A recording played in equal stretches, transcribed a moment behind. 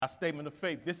My statement of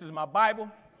faith. This is my Bible.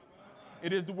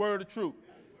 It is the word of truth.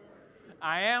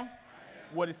 I am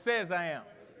what it says I am.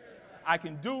 I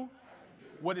can do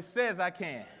what it says I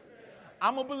can.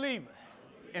 I'm a believer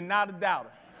and not a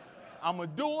doubter. I'm a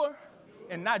doer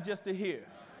and not just a hearer.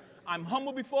 I'm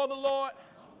humble before the Lord.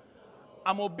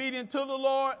 I'm obedient to the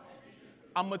Lord.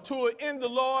 I'm mature in the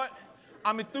Lord.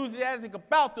 I'm enthusiastic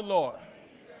about the Lord.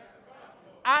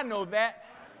 I know that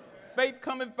faith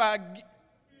cometh by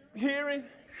hearing,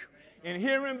 and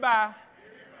hearing by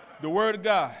the word of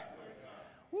God.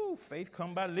 Woo, faith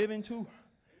come by living too.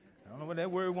 I don't know what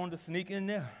that word wanted to sneak in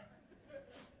there.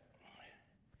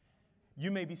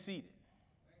 You may be seated.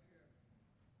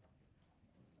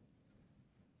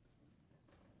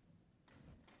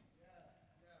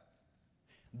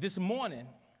 This morning,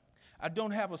 I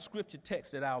don't have a scripture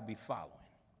text that I'll be following.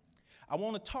 I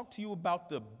want to talk to you about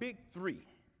the big three,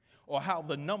 or how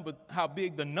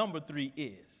big the number three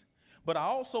is. But I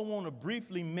also want to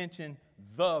briefly mention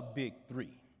the big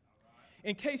three.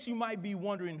 In case you might be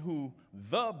wondering who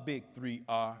the big three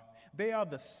are, they are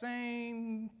the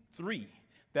same three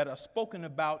that are spoken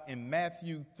about in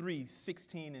Matthew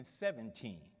 3:16 and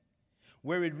 17,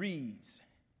 where it reads,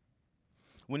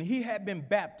 "When he had been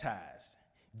baptized,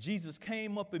 Jesus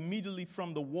came up immediately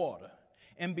from the water,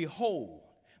 and behold,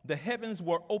 the heavens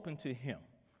were opened to him,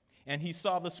 and he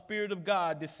saw the Spirit of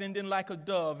God descending like a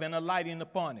dove and alighting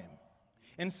upon him.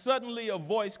 And suddenly a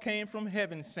voice came from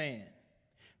heaven saying,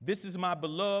 'This is my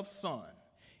beloved Son,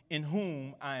 in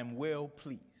whom I am well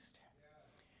pleased.'"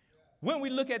 When we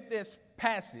look at this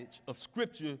passage of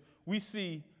Scripture, we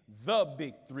see the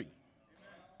big three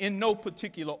in no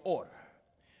particular order.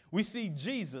 We see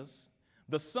Jesus,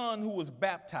 the Son who was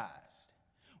baptized.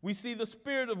 We see the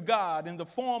Spirit of God in the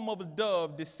form of a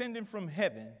dove descending from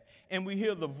heaven, and we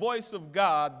hear the voice of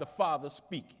God, the Father,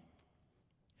 speaking.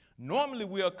 Normally,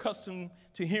 we are accustomed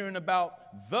to hearing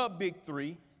about the big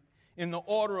three in the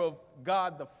order of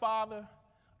God the Father,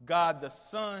 God the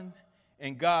Son,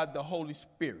 and God the Holy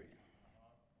Spirit.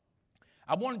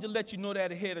 I wanted to let you know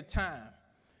that ahead of time,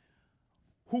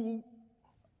 who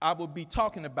I would be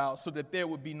talking about, so that there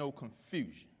would be no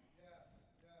confusion.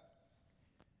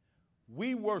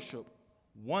 We worship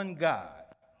one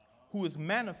God who is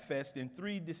manifest in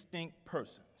three distinct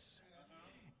persons.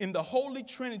 In the Holy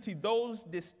Trinity, those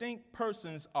distinct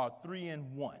persons are three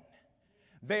in one.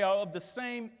 They are of the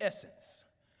same essence: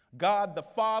 God the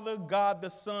Father, God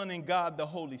the Son, and God the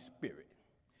Holy Spirit.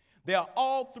 They are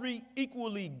all three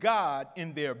equally God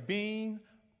in their being,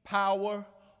 power,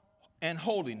 and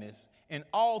holiness, and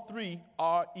all three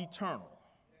are eternal.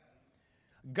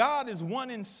 God is one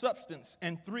in substance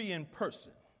and three in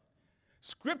person.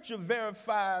 Scripture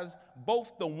verifies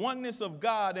both the oneness of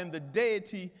God and the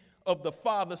deity of the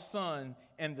Father, Son,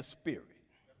 and the Spirit.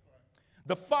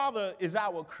 The Father is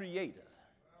our creator,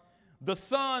 the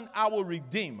Son our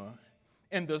redeemer,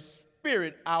 and the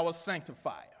Spirit our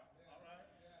sanctifier.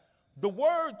 The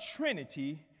word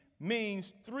Trinity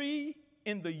means three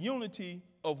in the unity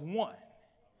of one.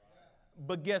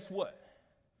 But guess what?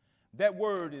 That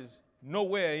word is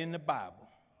nowhere in the Bible.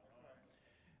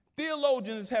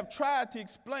 Theologians have tried to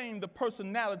explain the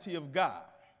personality of God,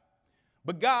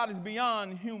 but God is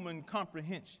beyond human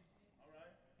comprehension.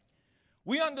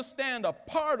 We understand a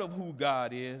part of who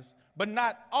God is, but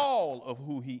not all of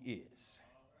who he is.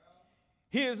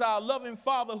 He is our loving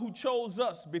Father who chose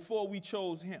us before we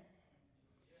chose him.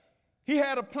 He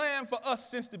had a plan for us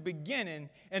since the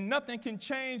beginning, and nothing can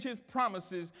change his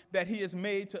promises that he has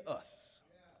made to us.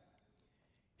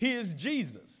 He is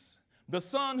Jesus, the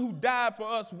Son who died for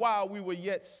us while we were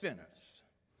yet sinners.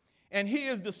 And he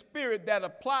is the Spirit that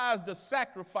applies the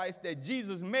sacrifice that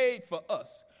Jesus made for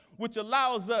us, which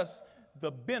allows us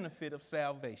the benefit of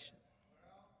salvation.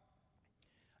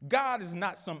 God is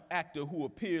not some actor who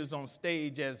appears on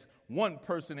stage as one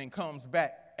person and comes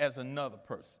back as another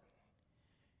person.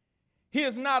 He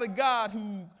is not a God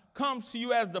who comes to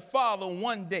you as the Father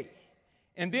one day,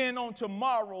 and then on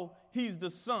tomorrow he's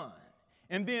the Son,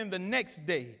 and then the next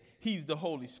day he's the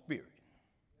Holy Spirit.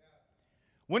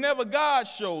 Whenever God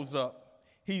shows up,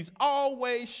 he's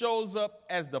always shows up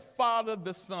as the Father,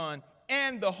 the Son,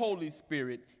 and the Holy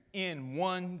Spirit in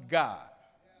one God.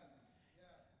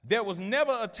 There was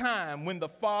never a time when the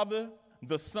Father,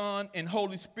 the Son, and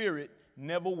Holy Spirit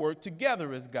never worked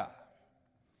together as God.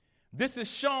 This is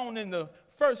shown in the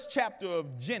first chapter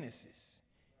of Genesis.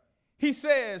 He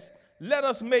says, "Let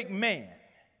us make man."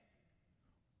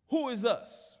 Who is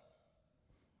us?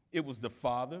 It was the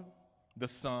Father, the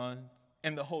Son,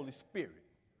 and the Holy Spirit.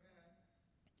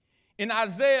 In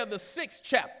Isaiah, the 6th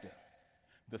chapter,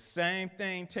 the same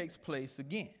thing takes place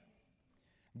again.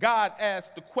 God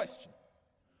asked the question,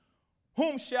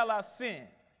 Whom shall I send?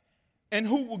 And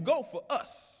who will go for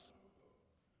us?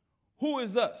 Who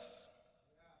is us?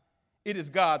 It is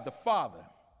God the Father,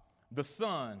 the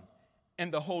Son,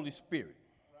 and the Holy Spirit.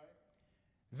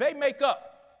 They make up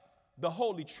the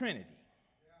Holy Trinity.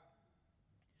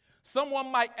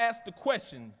 Someone might ask the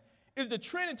question, is the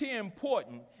Trinity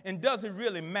important and does it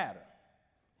really matter?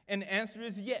 And the answer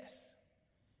is yes.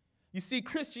 You see,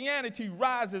 Christianity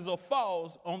rises or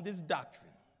falls on this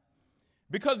doctrine.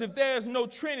 Because if there is no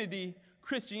Trinity,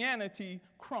 Christianity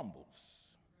crumbles.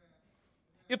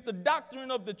 If the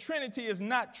doctrine of the Trinity is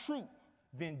not true,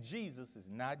 then Jesus is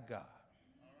not God.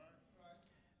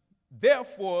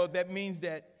 Therefore, that means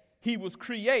that he was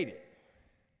created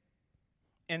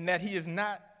and that he is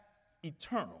not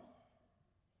eternal.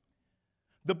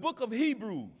 The book of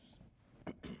Hebrews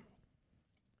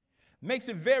makes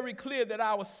it very clear that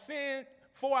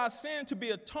for our sin to be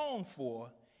atoned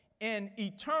for, an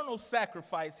eternal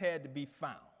sacrifice had to be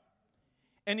found.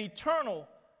 An eternal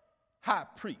high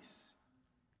priest,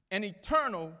 an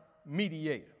eternal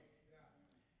mediator.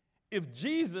 If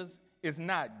Jesus is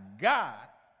not God,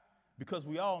 because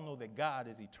we all know that God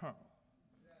is eternal,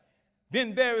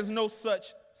 then there is no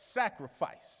such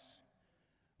sacrifice.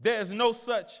 There is no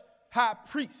such high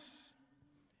priest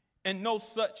and no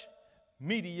such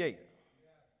mediator.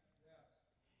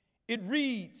 It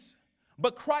reads,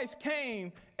 but Christ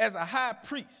came as a high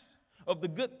priest of the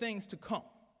good things to come,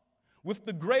 with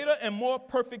the greater and more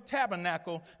perfect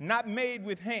tabernacle not made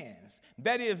with hands,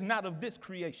 that is, not of this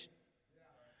creation.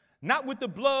 Not with the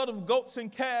blood of goats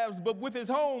and calves, but with his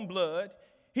own blood,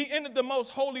 he entered the most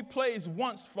holy place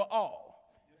once for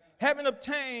all, having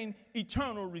obtained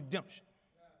eternal redemption.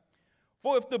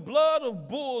 For if the blood of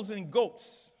bulls and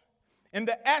goats and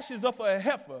the ashes of a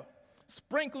heifer,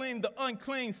 sprinkling the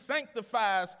unclean,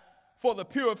 sanctifies for the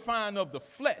purifying of the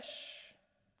flesh,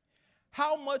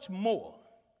 how much more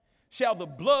shall the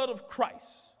blood of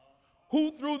Christ,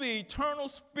 who through the eternal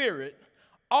Spirit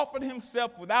offered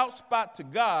himself without spot to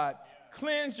God,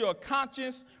 cleanse your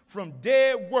conscience from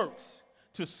dead works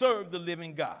to serve the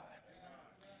living God.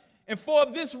 And for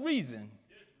this reason,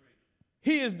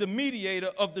 he is the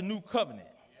mediator of the new covenant,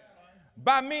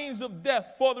 by means of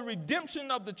death for the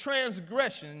redemption of the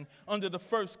transgression under the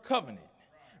first covenant,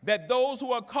 that those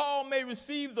who are called may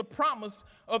receive the promise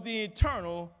of the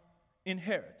eternal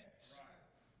inheritance.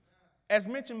 As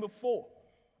mentioned before,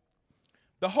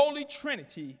 the Holy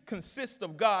Trinity consists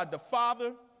of God the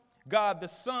Father, God the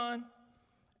Son,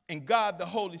 and God the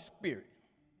Holy Spirit.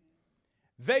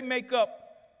 They make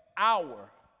up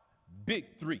our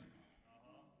big three.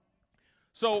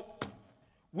 So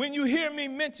when you hear me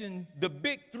mention the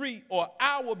big three or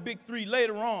our big three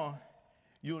later on,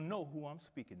 you'll know who I'm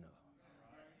speaking of.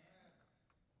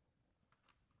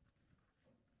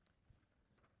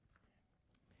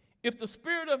 If the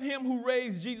spirit of him who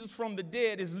raised Jesus from the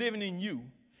dead is living in you,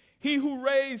 he who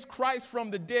raised Christ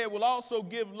from the dead will also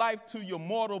give life to your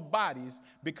mortal bodies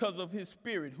because of his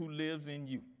spirit who lives in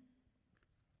you.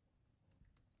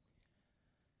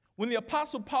 When the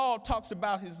Apostle Paul talks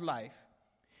about his life,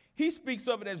 he speaks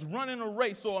of it as running a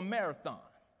race or a marathon.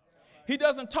 He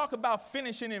doesn't talk about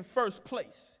finishing in first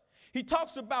place. He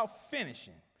talks about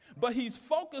finishing, but he's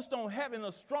focused on having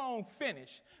a strong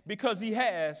finish because he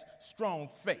has strong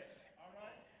faith.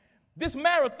 This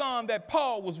marathon that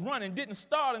Paul was running didn't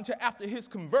start until after his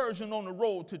conversion on the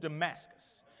road to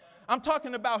Damascus. I'm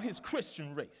talking about his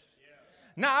Christian race.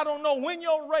 Now, I don't know when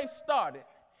your race started,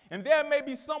 and there may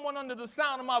be someone under the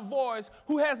sound of my voice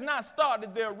who has not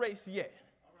started their race yet.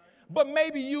 But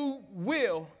maybe you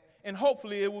will, and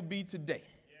hopefully it will be today.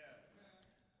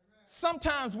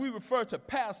 Sometimes we refer to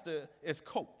pastor as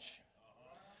coach,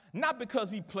 not because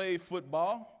he played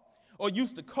football or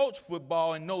used to coach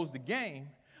football and knows the game,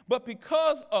 but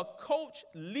because a coach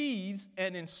leads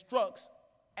and instructs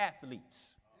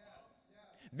athletes.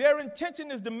 Their intention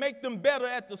is to make them better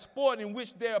at the sport in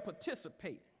which they are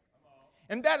participating.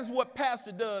 And that is what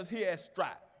pastor does here at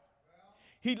Strive.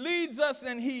 He leads us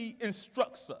and he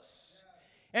instructs us.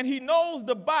 And he knows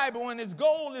the Bible, and his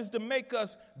goal is to make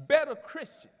us better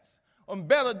Christians and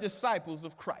better disciples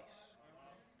of Christ.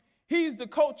 He's the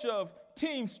coach of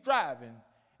Team Striving,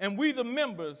 and we, the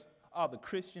members, are the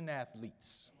Christian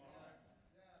athletes.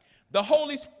 The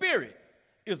Holy Spirit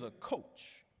is a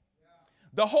coach.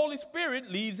 The Holy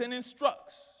Spirit leads and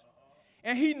instructs,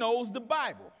 and he knows the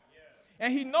Bible.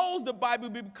 And he knows the Bible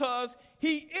because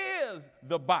he is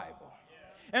the Bible.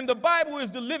 And the Bible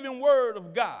is the living word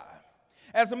of God.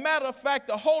 As a matter of fact,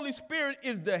 the Holy Spirit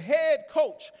is the head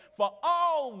coach for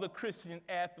all the Christian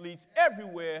athletes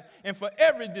everywhere and for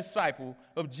every disciple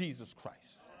of Jesus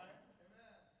Christ.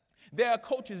 There are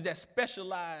coaches that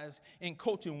specialize in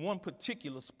coaching one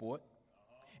particular sport,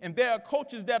 and there are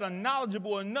coaches that are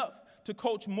knowledgeable enough to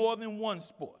coach more than one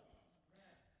sport.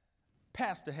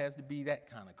 Pastor has to be that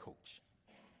kind of coach.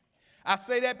 I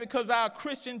say that because our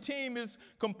Christian team is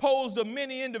composed of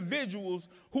many individuals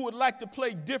who would like to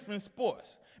play different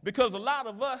sports. Because a lot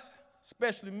of us,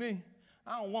 especially me,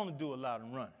 I don't want to do a lot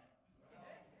of running.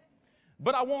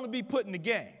 But I want to be put in the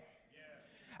game.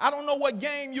 I don't know what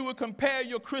game you would compare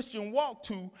your Christian walk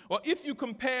to, or if you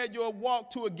compared your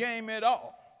walk to a game at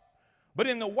all. But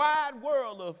in the wide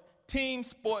world of team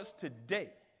sports today,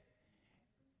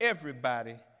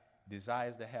 everybody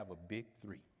desires to have a big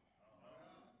three.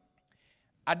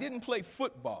 I didn't play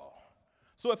football,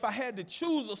 so if I had to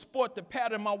choose a sport to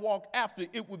pattern my walk after,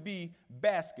 it would be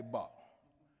basketball.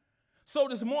 So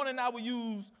this morning I will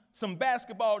use some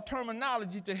basketball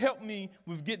terminology to help me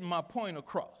with getting my point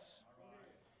across.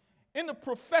 In the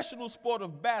professional sport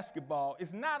of basketball,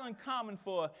 it's not uncommon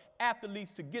for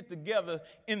athletes to get together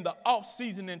in the off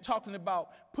season and talking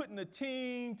about putting a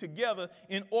team together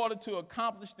in order to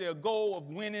accomplish their goal of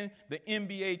winning the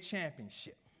NBA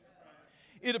championship.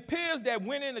 It appears that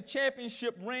winning a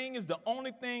championship ring is the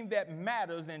only thing that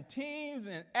matters, and teams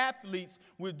and athletes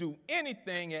will do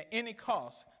anything at any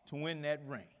cost to win that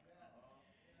ring.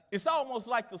 It's almost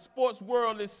like the sports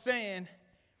world is saying,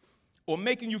 or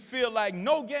making you feel like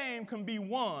no game can be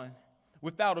won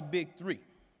without a big three.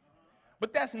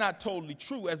 But that's not totally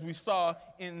true, as we saw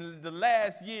in the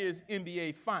last year's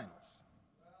NBA Finals.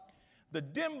 The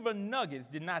Denver Nuggets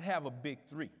did not have a big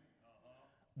three,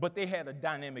 but they had a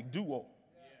dynamic duo.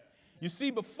 You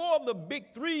see, before the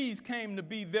big threes came to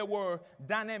be, there were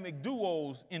dynamic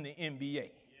duos in the NBA.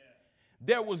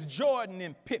 There was Jordan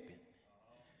and Pippen,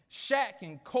 Shaq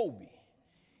and Kobe.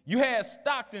 You had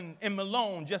Stockton and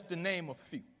Malone, just to name a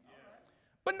few.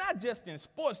 But not just in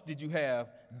sports did you have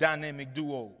dynamic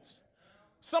duos.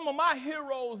 Some of my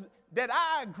heroes that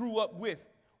I grew up with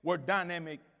were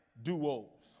dynamic duos.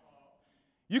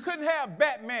 You couldn't have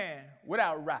Batman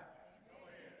without Robin.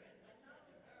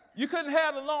 You couldn't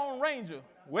have the Lone Ranger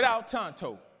without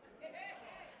Tonto.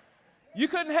 You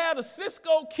couldn't have the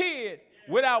Cisco Kid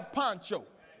without Pancho.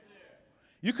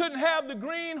 You couldn't have the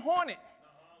Green Hornet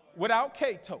without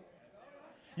Kato.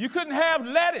 You couldn't have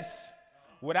lettuce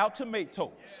without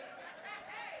tomatoes.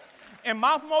 And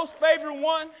my most favorite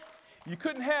one, you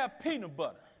couldn't have peanut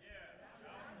butter.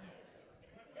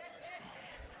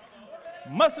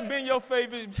 Must have been your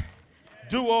favorite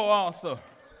duo also.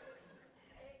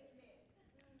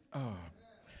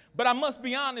 But I must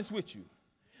be honest with you.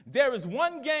 There is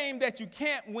one game that you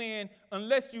can't win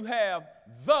unless you have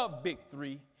the big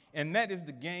three, and that is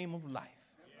the game of life.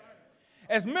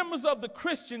 As members of the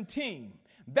Christian team,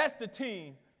 that's the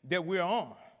team that we're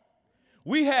on.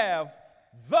 We have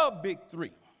the big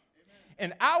three.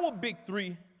 And our big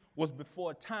three was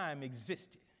before time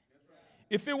existed.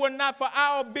 If it were not for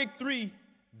our big three,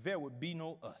 there would be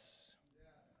no us.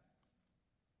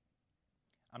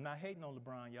 I'm not hating on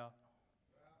LeBron, y'all.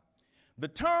 The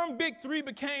term big three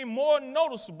became more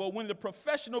noticeable when the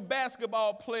professional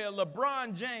basketball player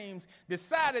LeBron James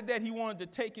decided that he wanted to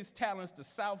take his talents to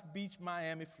South Beach,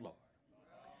 Miami, Florida.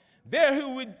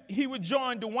 There he would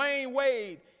join Dwayne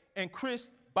Wade and Chris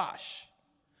Bosh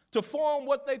to form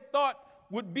what they thought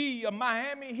would be a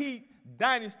Miami Heat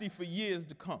dynasty for years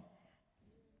to come.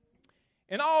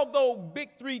 And although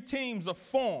big three teams are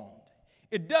formed,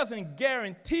 it doesn't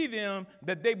guarantee them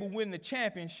that they will win the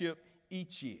championship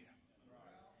each year.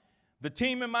 The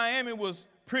team in Miami was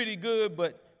pretty good,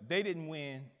 but they didn't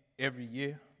win every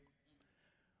year.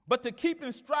 But to keep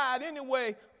in stride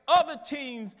anyway, other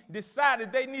teams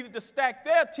decided they needed to stack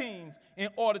their teams in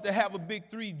order to have a big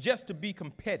three just to be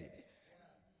competitive.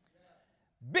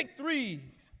 Big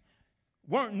threes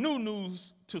weren't new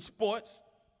news to sports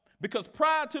because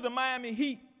prior to the Miami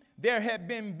Heat, there had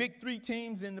been big three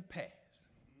teams in the past.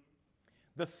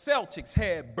 The Celtics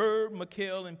had Bird,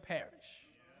 McHale, and Parrish.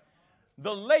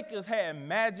 The Lakers had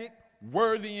Magic,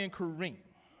 Worthy, and Kareem.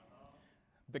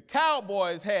 The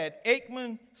Cowboys had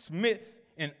Aikman, Smith,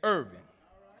 and Irvin.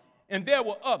 And there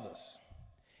were others.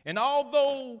 And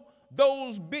although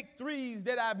those big threes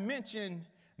that I mentioned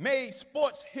made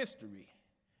sports history,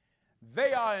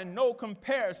 they are in no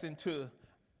comparison to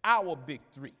our big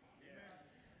three.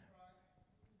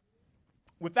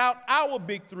 Without our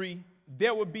big three,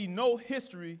 there would be no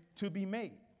history to be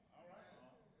made.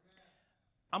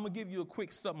 I'm going to give you a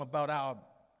quick something about our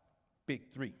big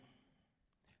three.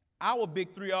 Our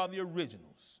big three are the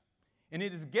originals. And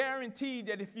it is guaranteed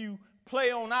that if you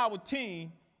play on our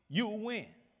team, you'll win.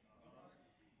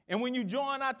 And when you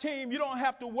join our team, you don't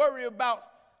have to worry about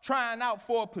trying out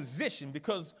for a position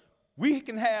because we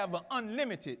can have an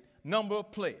unlimited number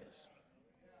of players.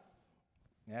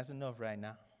 That's enough right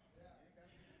now.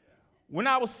 When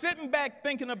I was sitting back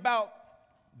thinking about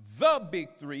the big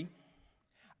three,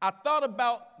 I thought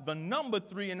about the number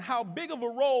 3 and how big of a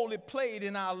role it played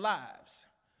in our lives.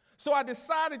 So I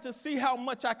decided to see how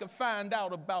much I could find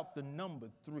out about the number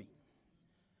 3.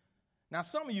 Now,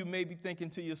 some of you may be thinking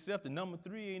to yourself, the number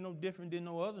 3 ain't no different than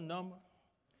no other number.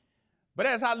 But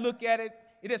as I look at it,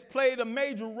 it has played a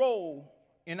major role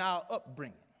in our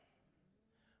upbringing.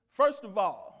 First of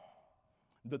all,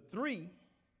 the 3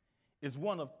 is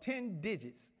one of 10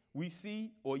 digits we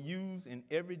see or use in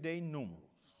everyday numerals.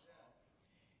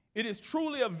 It is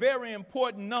truly a very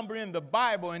important number in the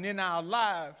Bible and in our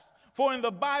lives, for in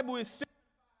the Bible it signifies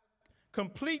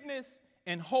completeness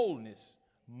and wholeness,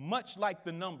 much like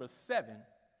the number 7,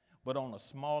 but on a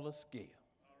smaller scale.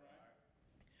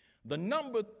 The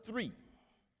number 3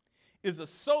 is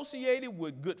associated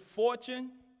with good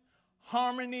fortune,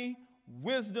 harmony,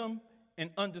 wisdom, and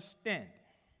understanding.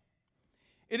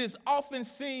 It is often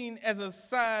seen as a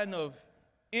sign of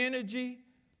energy,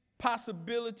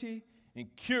 possibility, and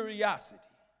curiosity.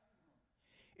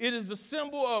 It is a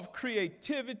symbol of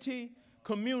creativity,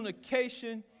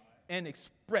 communication, and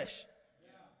expression.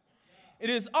 It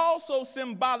is also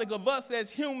symbolic of us as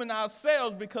human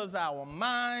ourselves because our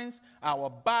minds, our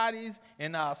bodies,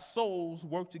 and our souls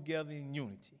work together in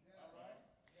unity.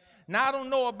 Now, I don't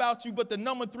know about you, but the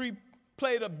number 3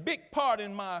 played a big part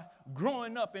in my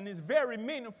growing up, and it's very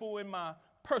meaningful in my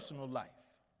personal life.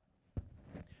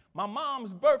 My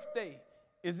mom's birthday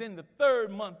is in the 3rd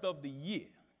month of the year,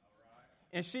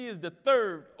 and she is the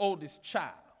 3rd oldest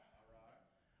child.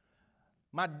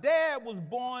 My dad was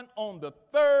born on the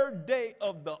 3rd day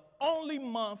of the only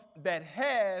month that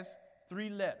has 3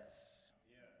 letters.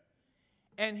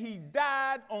 And he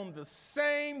died on the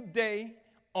same day,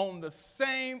 in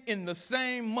the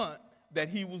same month that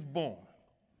he was born,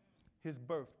 his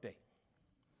birthday.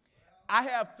 I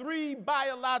have 3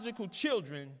 biological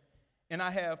children, and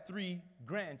I have 3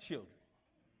 grandchildren.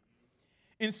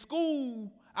 In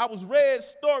school, I was read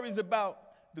stories about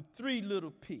the 3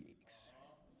 little pigs,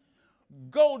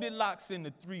 Goldilocks and the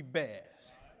 3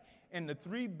 bears, and the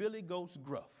 3 Billy Goats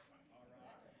Gruff.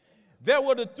 There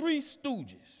were the 3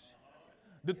 Stooges,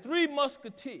 the 3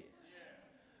 Musketeers,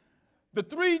 the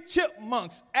 3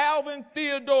 Chipmunks, Alvin,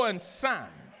 Theodore, and Simon.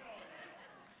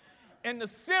 And the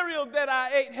cereal that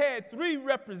I ate had 3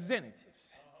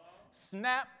 representatives,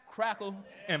 Snap, Crackle,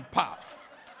 and Pop.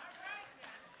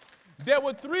 There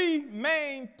were 3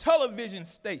 main television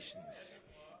stations,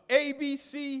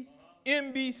 ABC,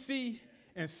 NBC,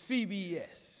 and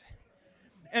CBS.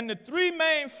 And the 3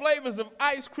 main flavors of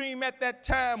ice cream at that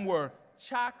time were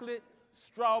chocolate,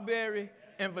 strawberry,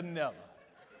 and vanilla.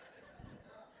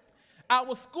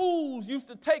 Our schools used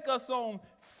to take us on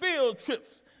field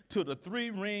trips to the 3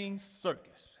 Rings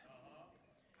Circus.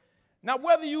 Now,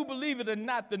 whether you believe it or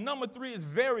not, the number 3 is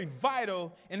very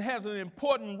vital and has an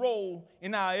important role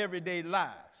in our everyday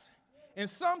lives. And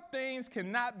some things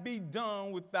cannot be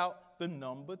done without the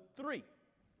number 3.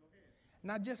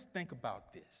 Now, just think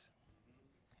about this.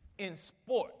 In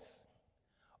sports,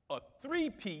 a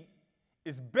 3-peat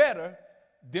is better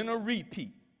than a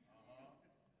repeat.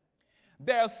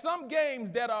 There are some games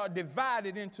that are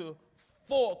divided into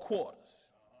 4 quarters.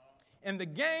 And the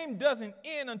game doesn't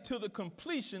end until the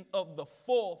completion of the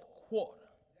 4th quarter.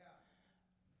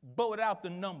 But without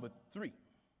the number 3,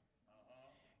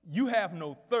 you have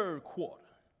no 3rd quarter.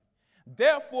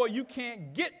 Therefore, you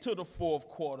can't get to the 4th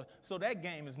quarter, so that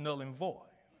game is null and void.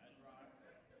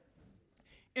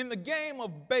 In the game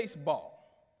of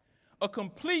baseball, a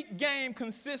complete game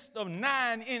consists of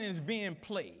 9 innings being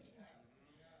played.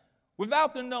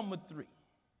 Without the number 3,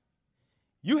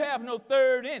 you have no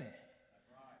 3rd inning.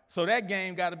 So that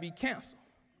game got to be canceled.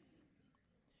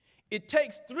 It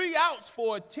takes 3 outs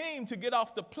for a team to get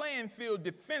off the playing field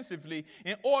defensively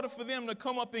in order for them to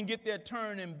come up and get their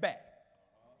turn and back.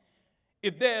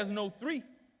 If there's no 3,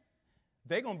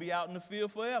 they're going to be out in the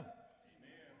field forever.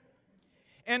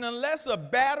 And unless a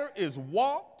batter is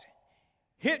walked,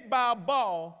 hit by a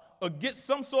ball, or gets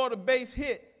some sort of base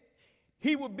hit,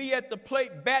 he will be at the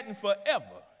plate batting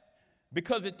forever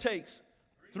because it takes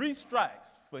 3 strikes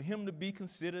for him to be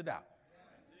considered out.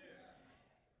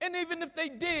 And even if they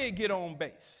did get on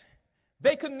base,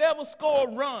 they could never score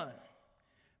a run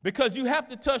because you have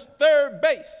to touch 3rd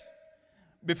base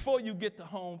before you get to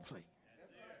home plate.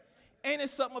 Ain't it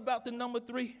something about the number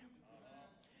 3?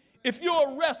 If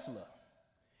you're a wrestler,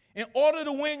 in order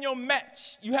to win your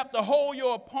match, you have to hold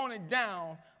your opponent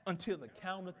down until the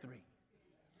count of 3.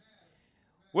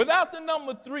 Without the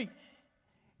number 3,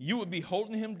 you would be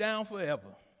holding him down forever.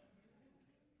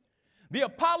 The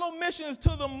Apollo missions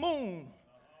to the moon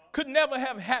could never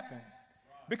have happened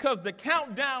because the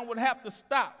countdown would have to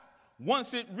stop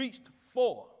once it reached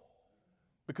 4,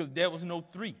 because there was no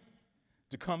 3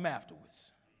 to come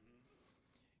afterwards.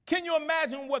 Can you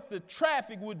imagine what the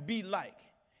traffic would be like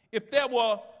if there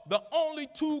were the only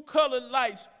 2 colored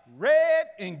lights, red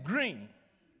and green,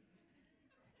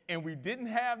 and we didn't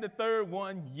have the third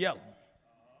one, yellow?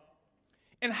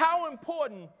 And how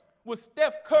important would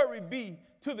Steph Curry be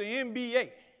to the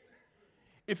NBA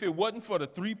if it wasn't for the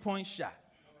 3-point shot?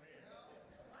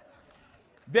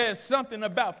 There's something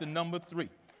about the number 3.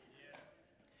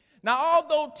 Now,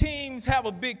 although teams have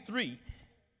a big 3,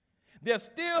 there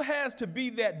still has to be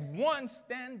that one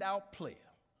standout player,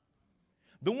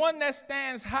 the one that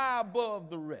stands high above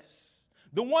the rest,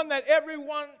 the one that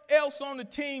everyone else on the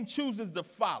team chooses to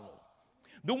follow,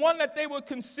 the one that they would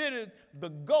consider the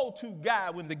go-to guy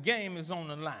when the game is on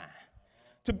the line.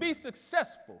 To be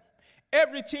successful,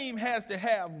 every team has to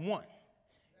have one,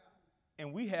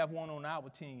 and we have one on our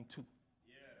team too.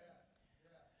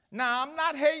 Now, I'm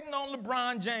not hating on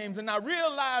LeBron James, and I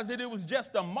realize that it was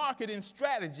just a marketing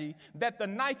strategy that the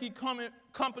Nike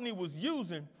company was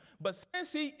using, but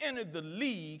since he entered the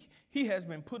league, he has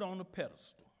been put on a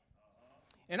pedestal.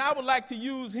 And I would like to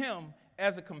use him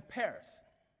as a comparison.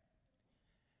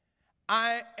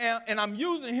 I'm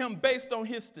using him based on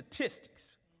his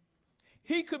statistics.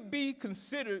 He could be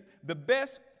considered the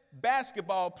best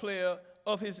basketball player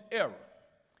of his era.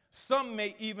 Some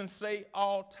may even say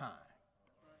all time.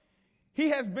 He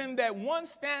has been that one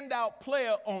standout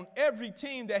player on every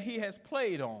team that he has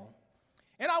played on.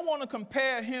 And I want to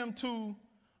compare him to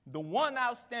the one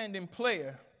outstanding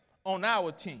player on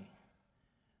our team.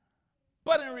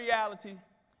 But in reality,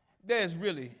 there's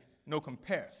really no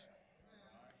comparison.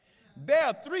 There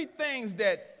are 3 things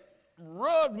that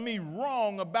rubbed me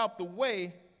wrong about the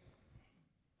way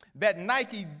that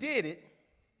Nike did it.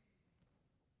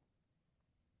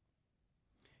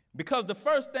 Because the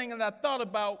first thing that I thought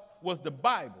about was the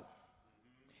Bible.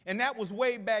 And that was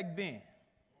way back then.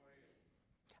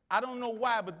 I don't know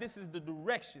why, but this is the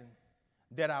direction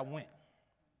that I went.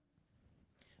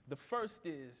 The first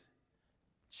is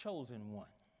chosen one.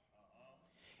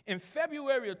 In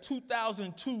February of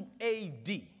 2002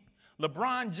 AD,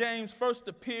 LeBron James first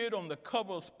appeared on the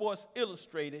cover of Sports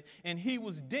Illustrated, and he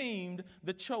was deemed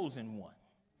the chosen one.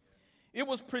 It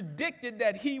was predicted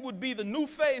that he would be the new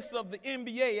face of the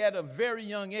NBA at a very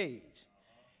young age.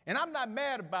 And I'm not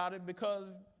mad about it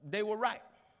because they were right.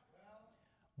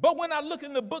 But when I look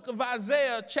in the book of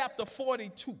Isaiah chapter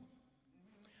 42,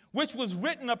 which was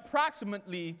written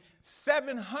approximately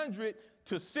 700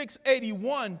 to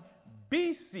 681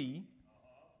 BC,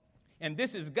 and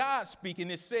this is God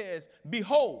speaking, it says,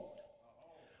 "Behold,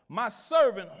 my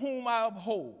servant whom I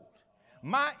uphold,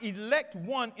 my elect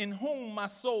one in whom my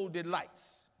soul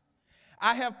delights.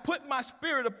 I have put my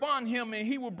spirit upon him, and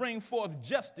he will bring forth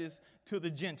justice to the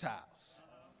Gentiles."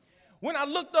 When I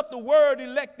looked up the word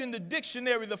elect in the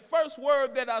dictionary, the first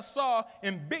word that I saw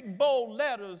in big bold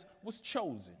letters was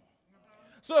chosen.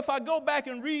 So if I go back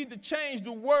and change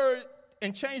the word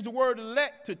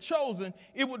elect to chosen,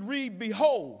 it would read,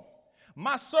 "Behold,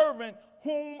 my servant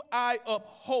whom I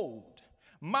uphold,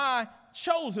 my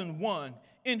chosen one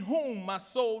in whom my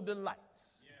soul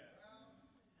delights."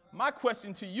 My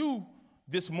question to you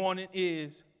this morning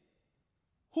is,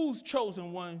 whose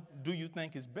chosen one do you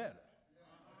think is better?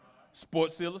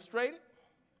 Sports Illustrated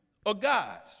or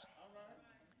God's?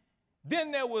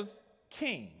 Then there was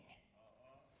King.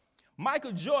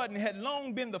 Michael Jordan had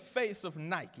long been the face of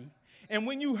Nike, and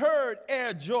when you heard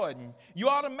Air Jordan, you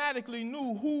automatically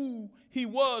knew who he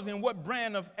was and what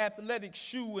brand of athletic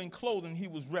shoe and clothing he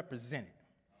was representing.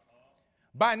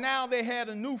 By now, they had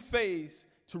a new face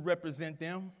to represent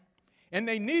them, and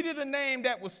they needed a name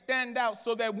that would stand out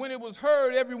so that when it was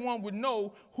heard, everyone would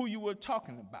know who you were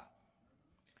talking about.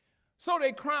 So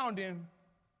they crowned him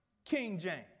King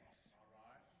James.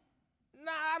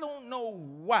 Now, I don't know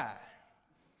why,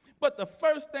 but the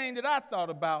first thing that I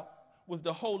thought about was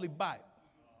the Holy Bible.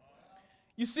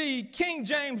 You see, King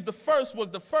James I was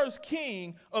the first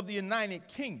king of the United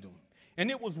Kingdom.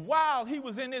 And it was while he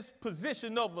was in this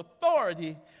position of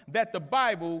authority that the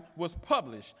Bible was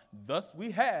published. Thus,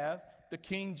 we have the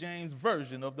King James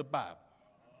Version of the Bible.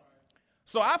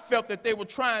 So I felt that they were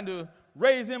trying to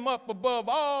raise him up above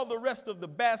all the rest of the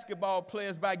basketball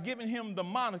players by giving him the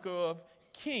moniker of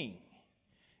king,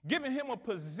 giving him a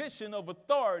position of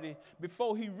authority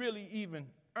before he really even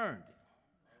earned it.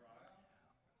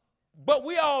 But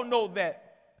we all know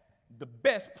that the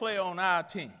best player on our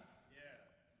team,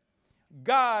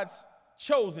 God's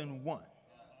chosen one,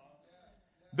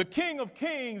 the King of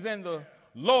Kings and the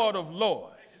Lord of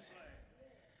Lords.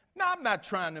 Now, I'm not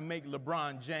trying to make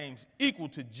LeBron James equal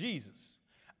to Jesus.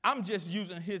 I'm just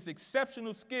using his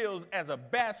exceptional skills as a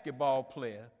basketball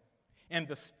player and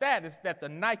the status that the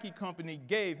Nike company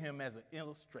gave him as an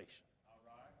illustration.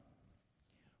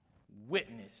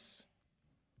 Witness.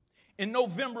 In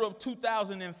November of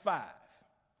 2005,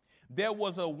 there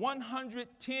was a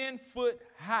 110-foot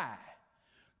high,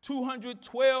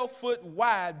 212-foot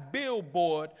wide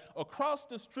billboard across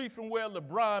the street from where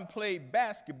LeBron played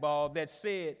basketball that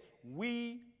said,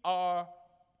 "We are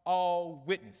all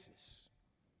witnesses."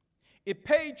 It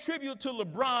paid tribute to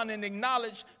LeBron and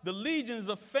acknowledged the legions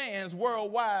of fans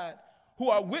worldwide who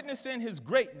are witnessing his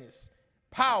greatness,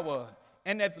 power,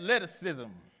 and athleticism.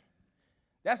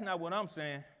 That's not what I'm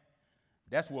saying.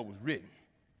 That's what was written.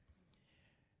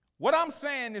 What I'm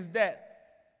saying is that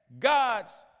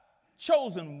God's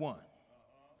chosen one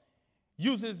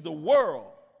uses the world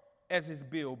as his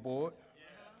billboard.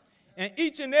 And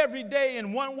each and every day,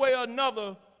 in one way or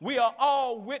another, we are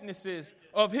all witnesses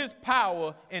of his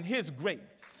power and his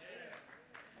greatness.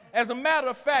 As a matter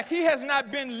of fact, he has not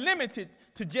been limited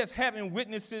to just having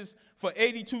witnesses for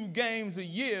 82 games a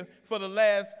year for the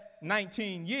last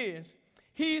 19 years.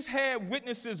 He's had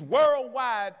witnesses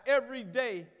worldwide every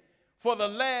day for the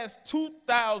last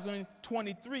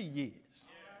 2,023 years.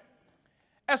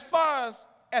 As far as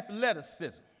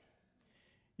athleticism,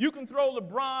 you can throw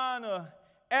LeBron a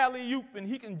alley-oop and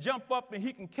he can jump up and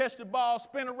he can catch the ball,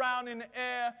 spin around in the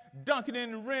air, dunk it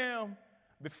in the rim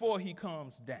before he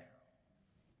comes down.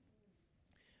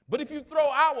 But if you throw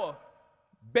our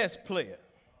best player,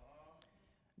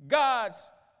 God's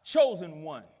chosen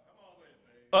one,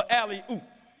 an alley-oop,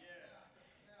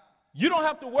 you don't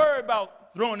have to worry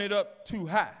about throwing it up too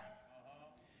high.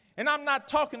 And I'm not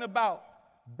talking about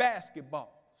basketballs.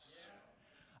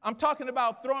 I'm talking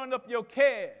about throwing up your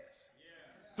cares,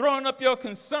 throwing up your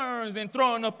concerns, and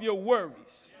throwing up your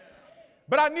worries.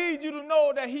 But I need you to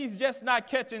know that he's just not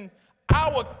catching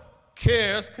our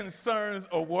cares, concerns,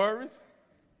 or worries.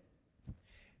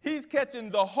 He's catching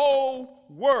the whole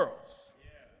world's.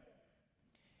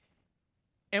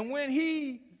 And when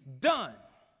he's done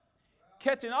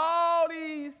catching all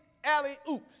these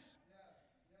alley-oops,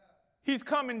 he's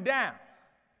coming down.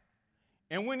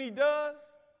 And when he does,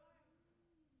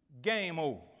 game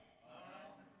over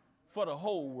for the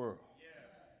whole world.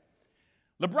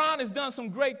 LeBron has done some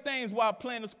great things while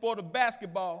playing the sport of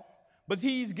basketball, but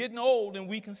he's getting old and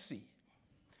we can see it.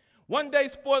 One day,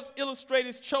 Sports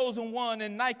Illustrated's chosen one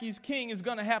and Nike's king is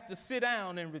going to have to sit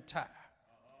down and retire.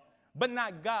 But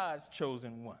not God's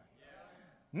chosen one,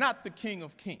 not the King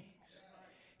of Kings.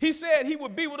 He said he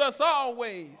would be with us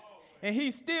always, and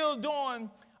he's still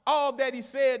doing all that he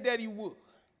said that he would.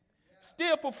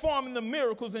 Still performing the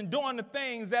miracles and doing the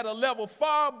things at a level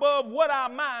far above what our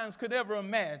minds could ever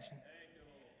imagine.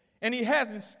 And he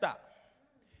hasn't stopped.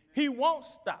 He won't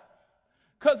stop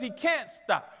because he can't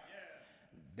stop.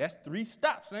 That's 3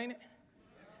 stops, ain't it?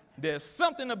 There's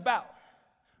something about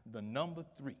the number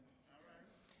 3.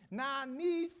 Now I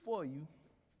need for you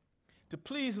to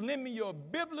please lend me your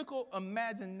biblical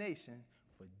imagination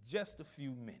for just a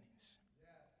few minutes.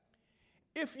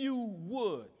 If you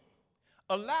would,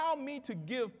 allow me to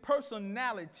give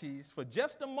personalities for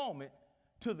just a moment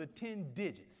to the 10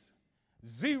 digits,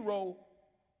 0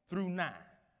 through 9.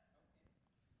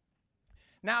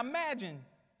 Now imagine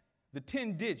the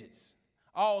 10 digits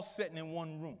all sitting in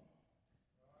one room.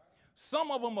 Some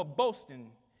of them are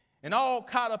boasting and all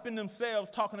caught up in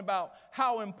themselves talking about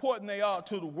how important they are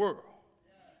to the world,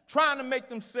 trying to make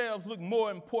themselves look more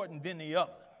important than the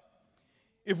other.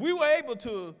 If we were able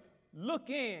to look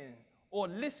in or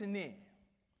listen in,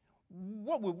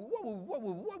 what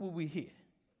would we hear?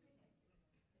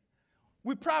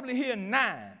 We'd probably hear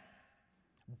 9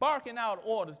 barking out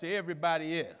orders to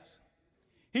everybody else.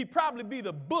 He'd probably be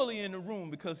the bully in the room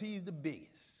because he's the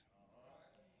biggest.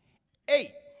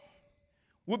 8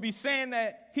 would be saying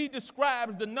that he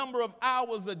describes the number of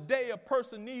hours a day a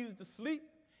person needs to sleep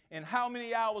and how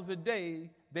many hours a day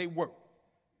they work.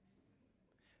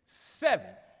 7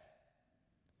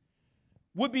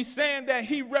 would be saying that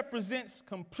he represents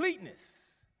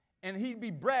completeness and he'd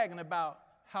be bragging about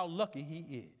how lucky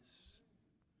he is.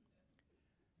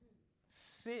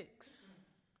 6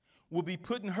 will be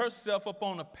putting herself up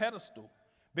on a pedestal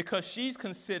because she's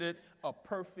considered a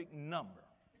perfect number.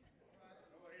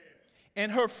 And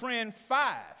her friend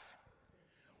 5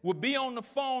 will be on the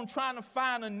phone trying to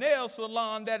find a nail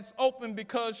salon that's open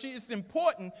because it's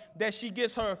important that she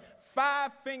gets her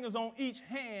 5 fingers on each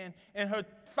hand and her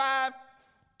 5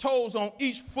 toes on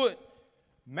each foot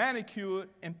manicured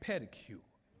and pedicured.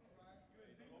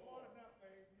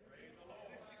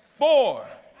 4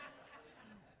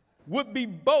 would be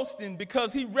boasting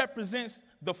because he represents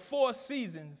the 4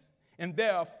 seasons, and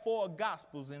there are 4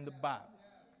 gospels in the Bible.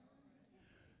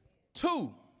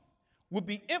 2 would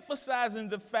be emphasizing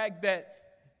the fact that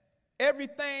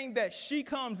everything that she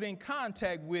comes in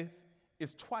contact with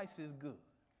is twice as good.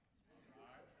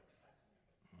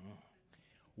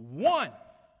 1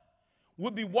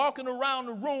 would be walking around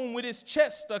the room with his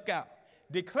chest stuck out,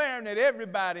 declaring that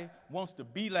everybody wants to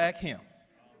be like him.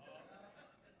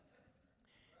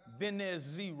 Then there's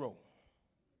 0.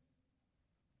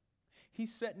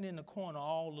 He's sitting in the corner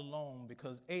all alone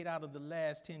because 8 out of the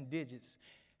last 10 digits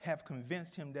have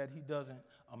convinced him that he doesn't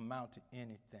amount to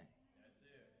anything.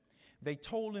 They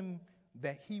told him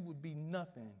that he would be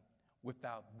nothing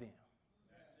without them.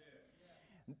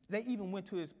 They even went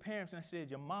to his parents and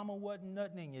said, your mama wasn't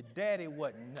nothing and your daddy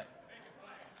wasn't nothing.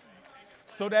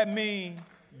 So that means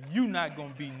you're not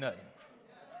going to be nothing.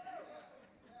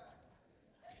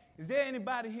 Is there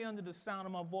anybody here under the sound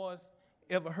of my voice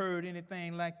ever heard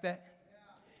anything like that?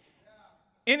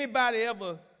 Anybody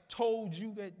ever told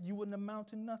you that you wouldn't amount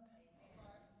to nothing?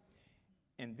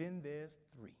 And then there's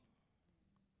 3.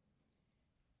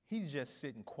 He's just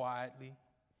sitting quietly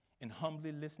and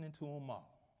humbly listening to them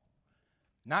all,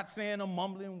 not saying a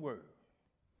mumbling word.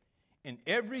 And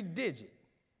every digit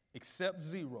except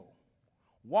 0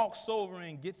 walks over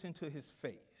and gets into his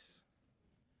face.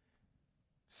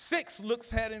 6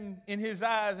 looks at him in his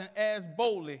eyes and asks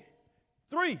boldly,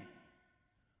 3,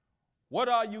 what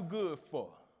are you good for?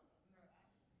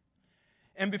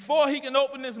 And before he can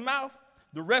open his mouth,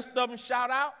 the rest of them shout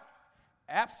out,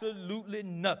 absolutely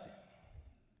nothing.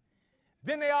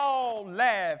 Then they all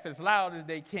laugh as loud as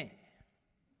they can.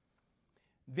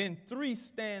 Then 3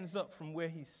 stands up from where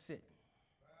he's sitting.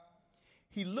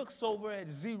 He looks over at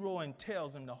 0 and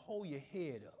tells him to hold your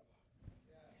head up.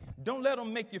 Don't let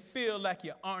them make you feel like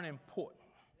you aren't important.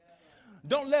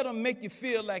 Don't let them make you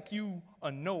feel like you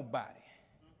are nobody.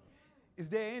 Is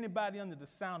there anybody under the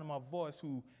sound of my voice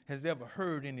who has ever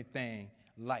heard anything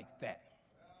like that?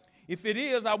 If it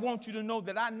is, I want you to know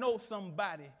that I know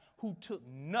somebody who took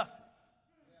nothing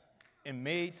and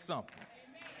made something.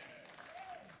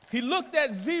 He looked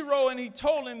at 0 and he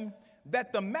told him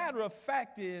that the matter of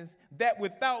fact is that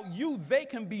without you, they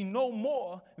can be no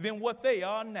more than what they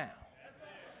are now.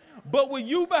 But with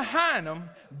you behind them,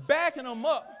 backing them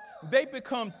up, they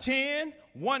become 10,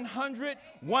 100,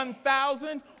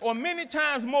 1,000, or many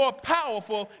times more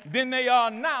powerful than they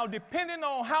are now, depending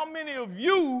on how many of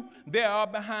you there are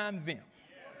behind them.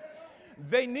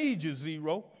 They need you,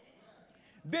 0.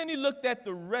 Then he looked at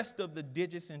the rest of the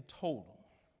digits and told them,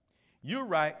 you're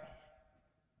right.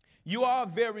 You are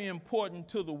very important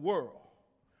to the world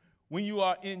when you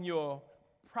are in your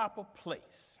proper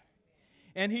place.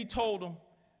 And he told them,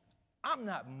 I'm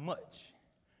not much,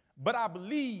 but I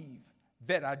believe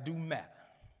that I do matter.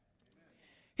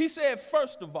 He said,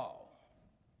 first of all,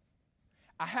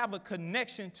 I have a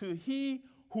connection to he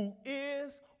who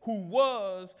is, who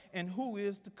was, and who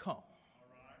is to come.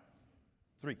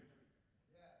 3.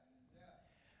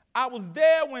 I was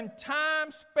there when time,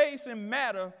 space, and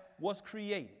matter was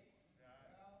created.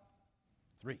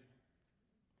 3.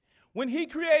 When he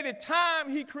created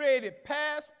time, he created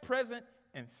past, present,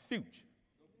 and future.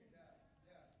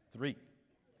 3.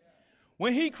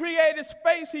 When he created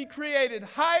space, he created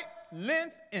height,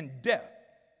 length, and depth.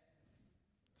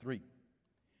 3.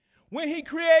 When he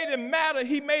created matter,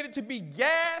 he made it to be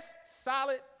gas,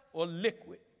 solid, or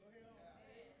liquid.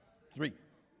 3.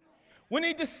 When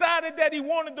he decided that he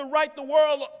wanted to write the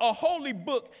world a holy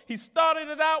book, he started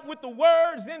it out with the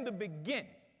words in the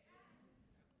beginning.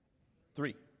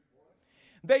 3.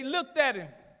 They looked at him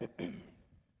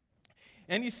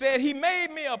and he said, he made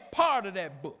me a part of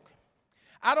that book.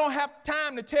 I don't have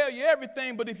time to tell you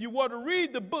everything, but if you were to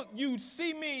read the book, you'd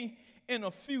see me in a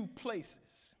few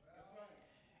places.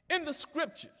 In the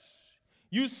scriptures,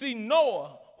 you see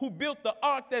Noah, who built the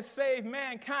ark that saved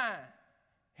mankind,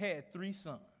 had 3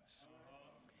 sons.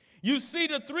 You see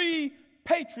the 3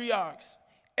 patriarchs,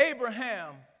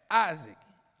 Abraham, Isaac,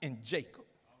 and Jacob.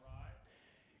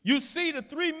 You see the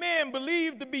 3 men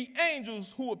believed to be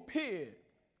angels who appeared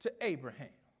to Abraham.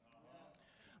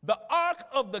 The Ark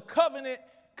of the Covenant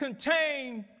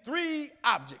contained 3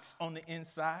 objects on the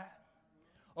inside: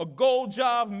 a gold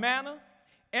jar of manna,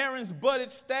 Aaron's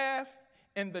budded staff,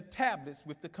 and the tablets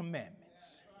with the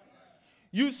commandments.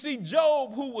 You see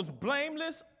Job, who was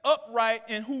blameless, upright,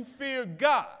 and who feared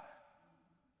God.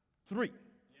 3.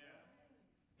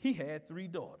 He had 3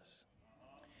 daughters.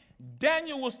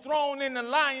 Daniel was thrown in the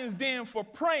lion's den for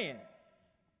praying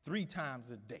 3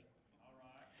 times a day.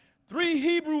 3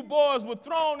 Hebrew boys were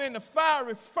thrown in the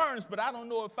fiery furnace, but I don't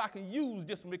know if I can use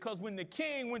this one because when the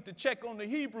king went to check on the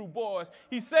Hebrew boys,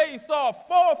 he said he saw a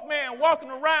 4th man walking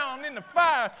around in the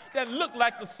fire that looked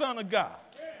like the Son of God.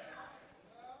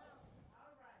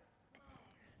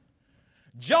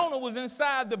 Jonah was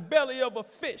inside the belly of a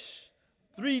fish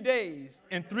 3 days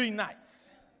and 3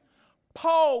 nights.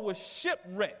 Paul was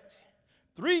shipwrecked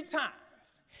 3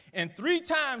 times, and 3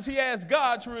 times he asked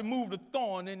God to remove the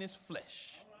thorn in his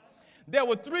flesh. There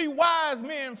were 3 wise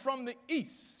men from the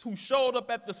east who showed up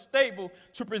at the stable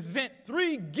to present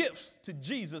 3 gifts to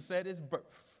Jesus at his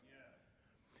birth.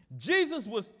 Jesus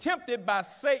was tempted by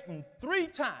Satan 3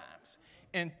 times,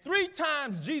 and 3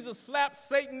 times Jesus slapped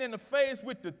Satan in the face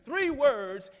with the 3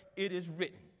 words, "It is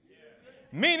written,"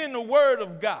 meaning the word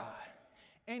of God.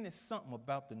 Ain't it something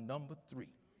about the number 3?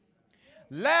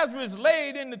 Lazarus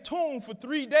laid in the tomb for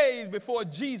 3 days before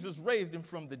Jesus raised him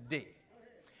from the dead.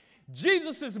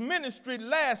 Jesus' ministry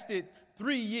lasted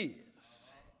 3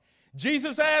 years.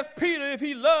 Jesus asked Peter if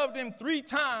he loved him 3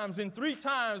 times, and 3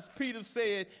 times Peter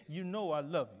said, "You know I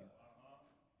love you."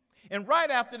 And right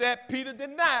after that, Peter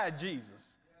denied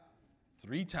Jesus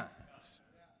 3 times.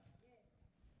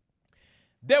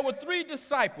 There were 3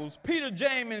 disciples, Peter,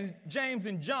 James,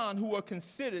 and John, who were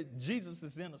considered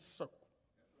Jesus' inner circle.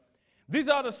 These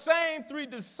are the same 3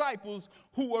 disciples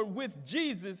who were with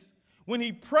Jesus when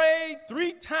he prayed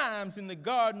 3 times in the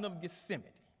Garden of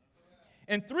Gethsemane.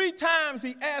 And 3 times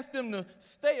he asked them to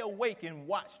stay awake and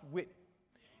watch with him.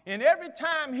 And every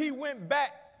time he went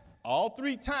back, all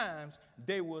 3 times,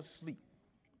 they were asleep.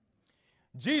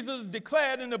 Jesus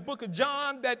declared in the book of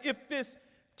John that if this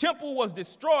temple was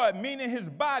destroyed, meaning his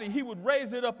body, he would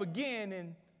raise it up again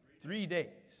in 3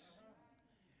 days.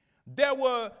 There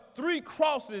were 3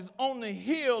 crosses on the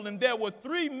hill, and there were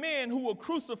 3 men who were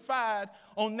crucified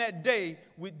on that day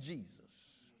with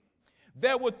Jesus.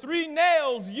 There were 3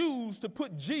 nails used to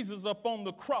put Jesus up on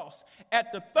the cross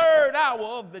at the 3rd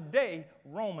hour of the day,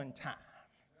 Roman time.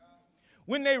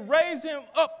 When they raised him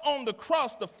up on the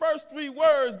cross, the first 3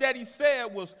 words that he said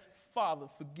was, "Father,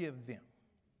 forgive them."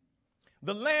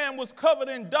 The Lamb was covered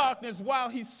in darkness while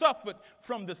he suffered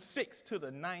from the 6th to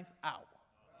the 9th hour.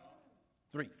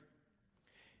 3.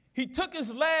 He took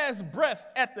his last breath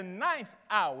at the 9th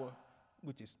hour,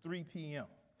 which is 3 p.m.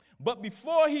 But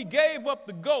before he gave up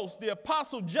the ghost, the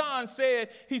Apostle John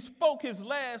said he spoke his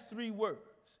last 3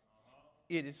 words.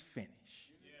 "It is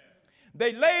finished."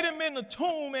 They laid him in the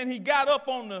tomb, and he got up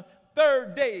on the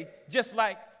 3rd day, just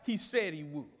like he said he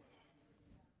would.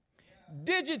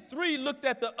 Digit 3 looked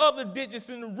at the other digits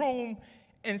in the room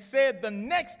and said, "The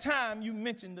next time you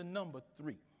mention the number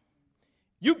 3,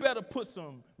 you better put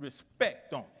some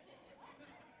respect on it."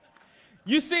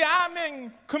 You see, I'm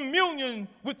in communion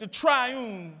with the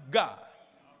triune God,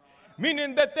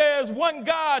 meaning that there's one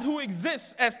God who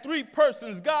exists as 3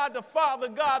 persons, God the Father,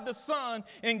 God the Son,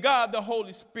 and God the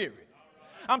Holy Spirit.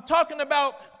 I'm talking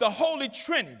about the Holy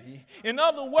Trinity. In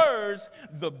other words,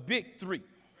 the big 3.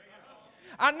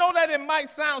 I know that it might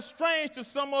sound strange to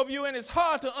some of you, and it's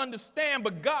hard to understand,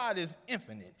 but God is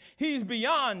infinite. He's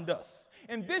beyond us.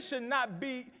 And this should not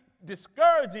be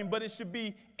discouraging, but it should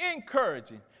be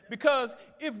encouraging. Because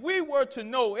if we were to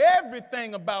know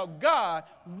everything about God,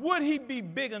 would he be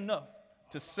big enough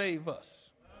to save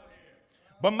us?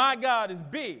 But my God is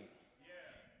big.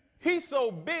 He's so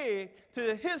big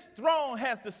till his throne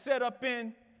has to set up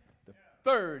in the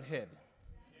 3rd heaven.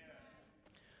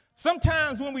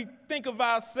 Sometimes when we think of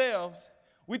ourselves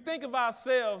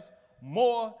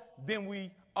more than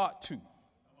we ought to.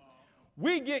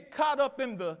 We get caught up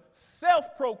in the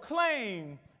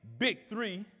self-proclaimed big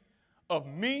 3 of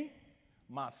me,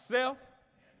 myself,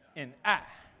 and I.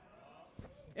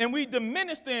 And we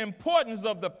diminish the importance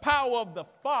of the power of the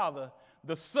Father,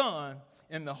 the Son,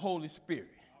 and the Holy Spirit.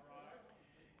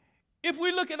 If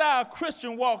we look at our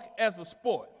Christian walk as a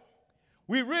sport,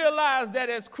 we realize that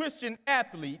as Christian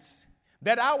athletes,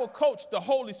 that our coach, the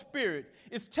Holy Spirit,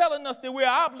 is telling us that we're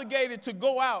obligated to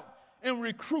go out and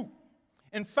recruit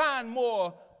and find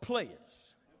more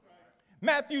players.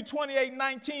 Matthew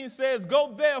 28:19 says,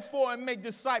 "Go therefore and make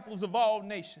disciples of all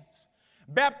nations,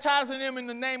 baptizing them in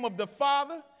the name of the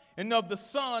Father and of the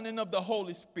Son and of the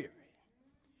Holy Spirit."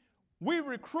 We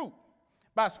recruit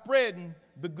by spreading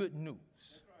the good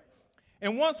news.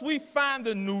 And once we find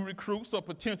the new recruits or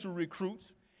potential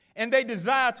recruits, and they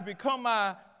desire to become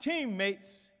our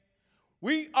teammates,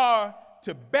 we are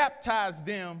to baptize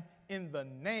them in the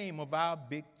name of our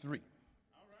big 3.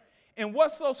 And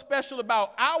what's so special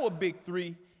about our big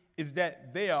 3 is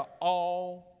that they are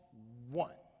all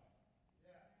one.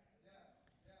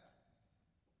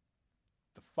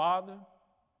 The Father,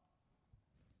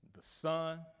 the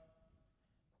Son,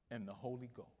 and the Holy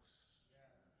Ghost.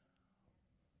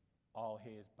 All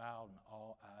heads bowed and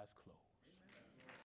all eyes